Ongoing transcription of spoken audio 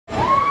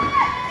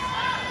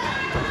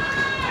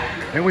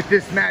And with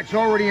this match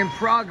already in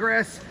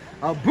progress,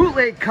 a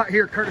bootleg cut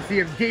here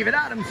courtesy of David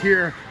Adams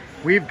here.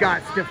 We've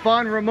got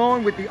Stefon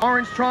Ramon with the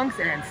orange trunks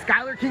and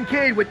Skylar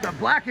Kincade with the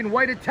black and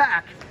white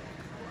attack.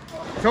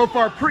 So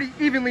far pretty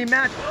evenly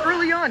matched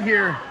early on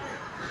here.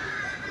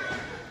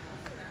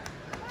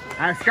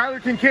 As Skylar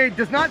Kincade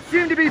does not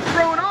seem to be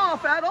thrown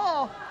off at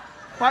all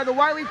by the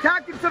wily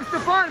tactics of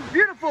Stefon.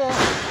 Beautiful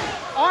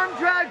arm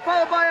drag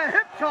followed by a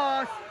hip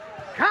toss,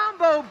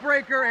 combo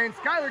breaker, and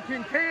Skylar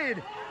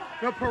Kincade,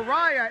 the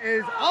pariah,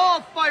 is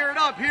all fired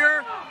up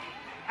here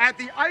at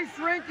the ice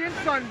rink in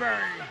Sunbury.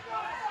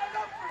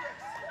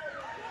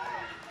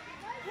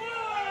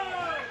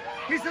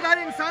 He said, I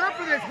didn't sign up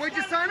for this. What'd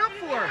you sign up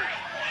for?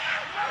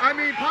 I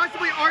mean,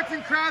 possibly arts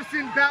and crafts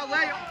and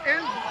ballet,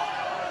 and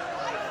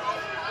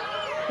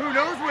who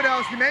knows what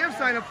else you may have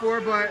signed up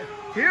for, but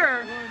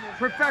here,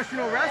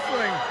 professional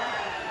wrestling.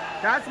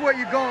 That's what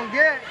you're gonna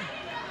get.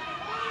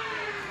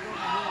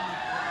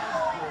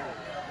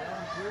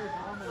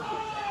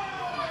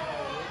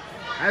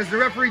 As the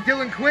referee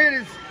Dylan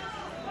Quinn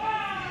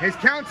his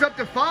count's up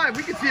to 5.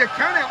 We can see a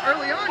count out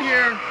early on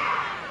here.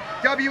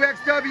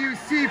 WXW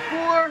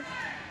C4.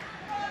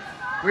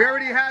 We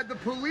already had the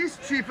police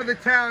chief of the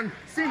town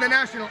sing the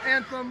national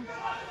anthem.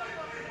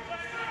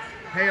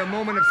 Pay a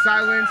moment of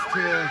silence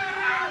to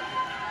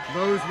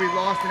those we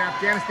lost in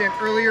Afghanistan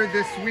earlier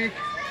this week.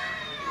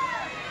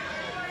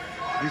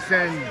 We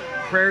send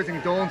prayers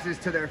and condolences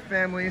to their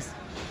families.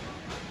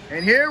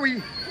 And here we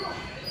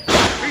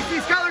see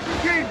Skylar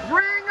Kincade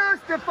bring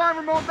Stefon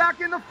Ramon back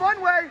in the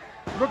fun way.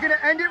 Looking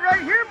to end it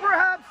right here,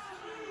 perhaps.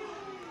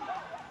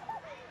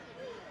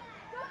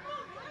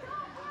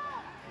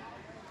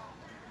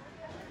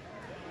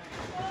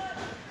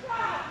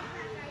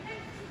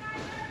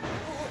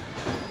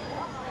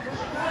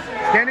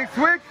 Standing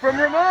switch from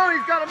Ramon.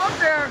 He's got him up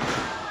there.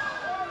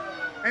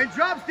 And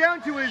drops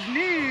down to his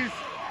knees.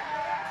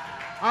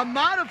 A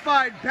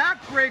modified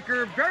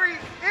backbreaker, very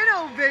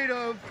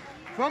innovative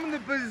from the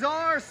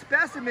bizarre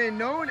specimen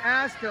known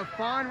as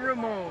Stefon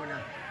Ramon.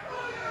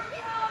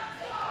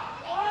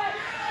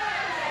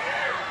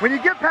 When you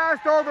get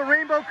past all the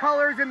rainbow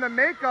colors in the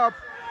makeup,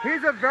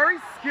 he's a very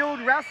skilled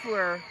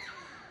wrestler.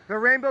 The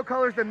rainbow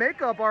colors, the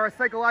makeup, are a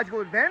psychological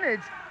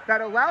advantage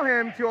that allow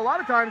him to a lot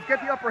of times get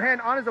the upper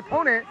hand on his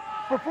opponent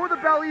before the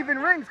bell even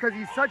rings, because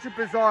he's such a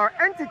bizarre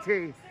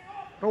entity.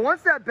 But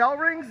once that bell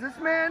rings, this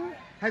man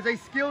has a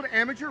skilled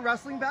amateur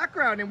wrestling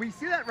background, and we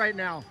see that right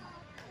now.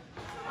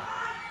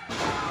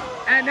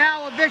 And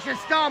now a vicious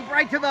stomp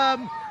right to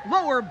the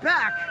lower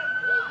back.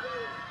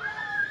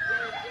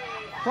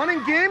 Fun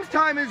and games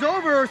time is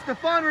over.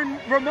 Stefon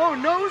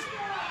Ramon knows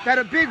that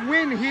a big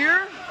win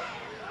here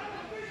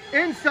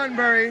in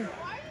Sunbury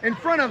in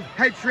front of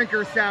head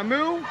shrinker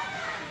Samu.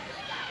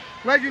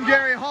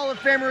 Legendary Hall of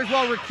Famer as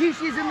well.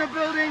 Rikishi's in the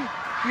building.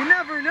 You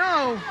never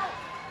know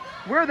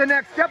where the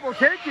next step will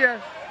take you,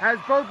 as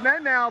both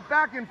men now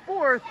back and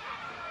forth.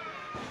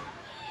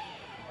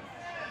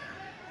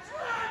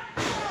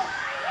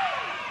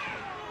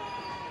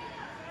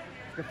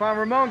 Stefon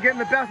Ramon getting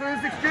the best of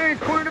this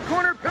exchange. Corner to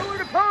corner, pillar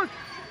to post.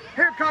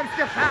 Here comes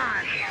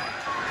Stefon.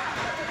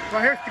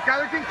 Well, here's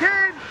Skylar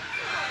Kincade.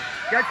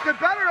 Gets the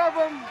better of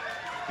him.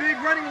 Big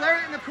running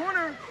lariat in the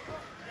corner.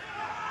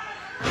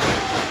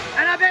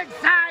 And a big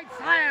side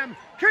slam.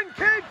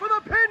 Kincade for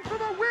the pin for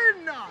the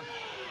win.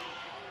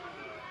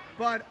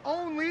 But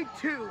only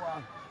 2.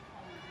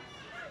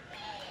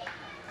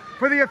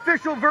 For the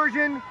official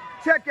version,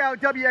 check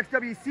out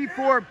WXW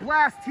C4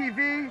 Blast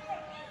TV,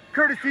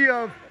 courtesy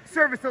of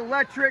Service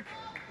Electric,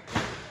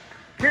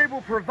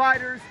 cable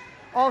providers.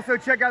 Also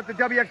check out the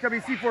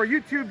WXW C4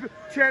 YouTube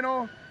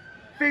channel,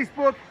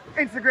 Facebook,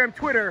 Instagram,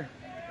 Twitter.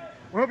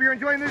 We hope you're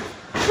enjoying this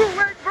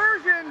bootleg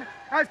version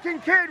as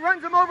Kincade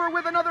runs him over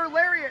with another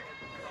lariat.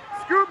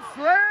 Scoop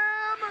slam,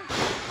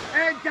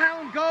 and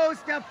down goes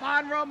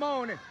Stefon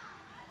Ramon.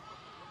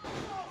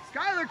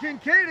 Skylar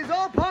Kincade is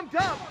all pumped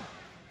up.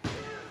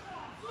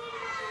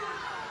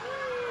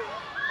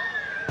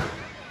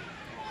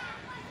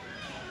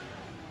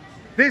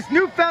 This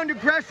newfound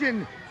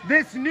aggression,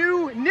 this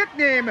new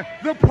nickname,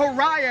 the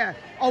Pariah,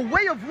 a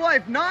way of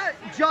life, not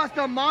just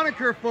a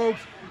moniker, folks.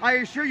 I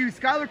assure you,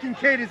 Skylar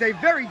Kincade is a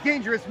very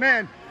dangerous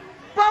man.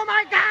 Oh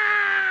my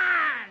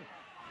God!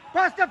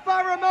 But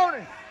Stefon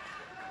Ramon,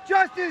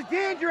 just as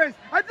dangerous.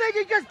 I think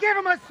he just gave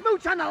him a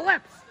smooch on the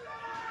lips.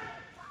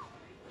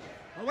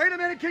 Oh, wait a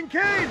minute,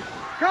 Kincade,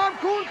 calm,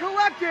 cool, and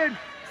collected,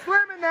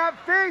 slamming that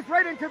face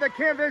right into the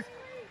canvas.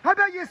 How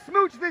about you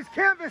smooch this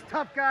canvas,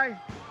 tough guy?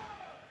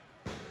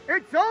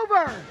 It's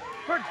over.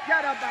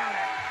 Forget about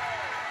it.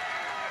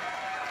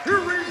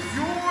 Here is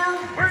your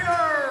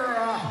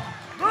winner,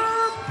 the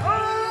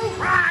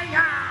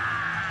Pariah,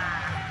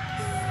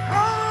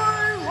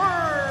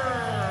 Skylar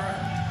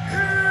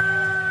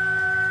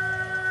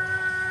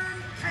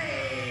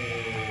Kincade.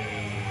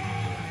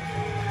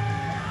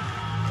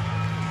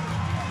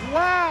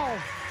 Wow.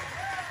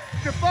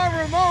 Stefon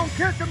Ramon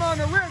kissed him on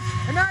the lips,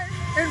 and that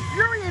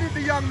infuriated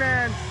the young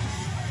man.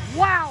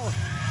 Wow.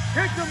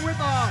 Hits him with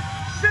a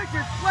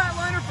vicious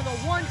flatliner for the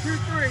 1, 2,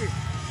 3.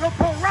 The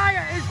Pariah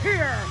pariah is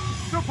here.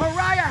 The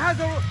pariah has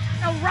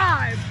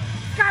arrived.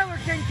 Skylar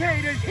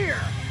Kincade is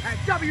here at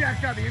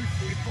WXW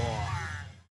C4.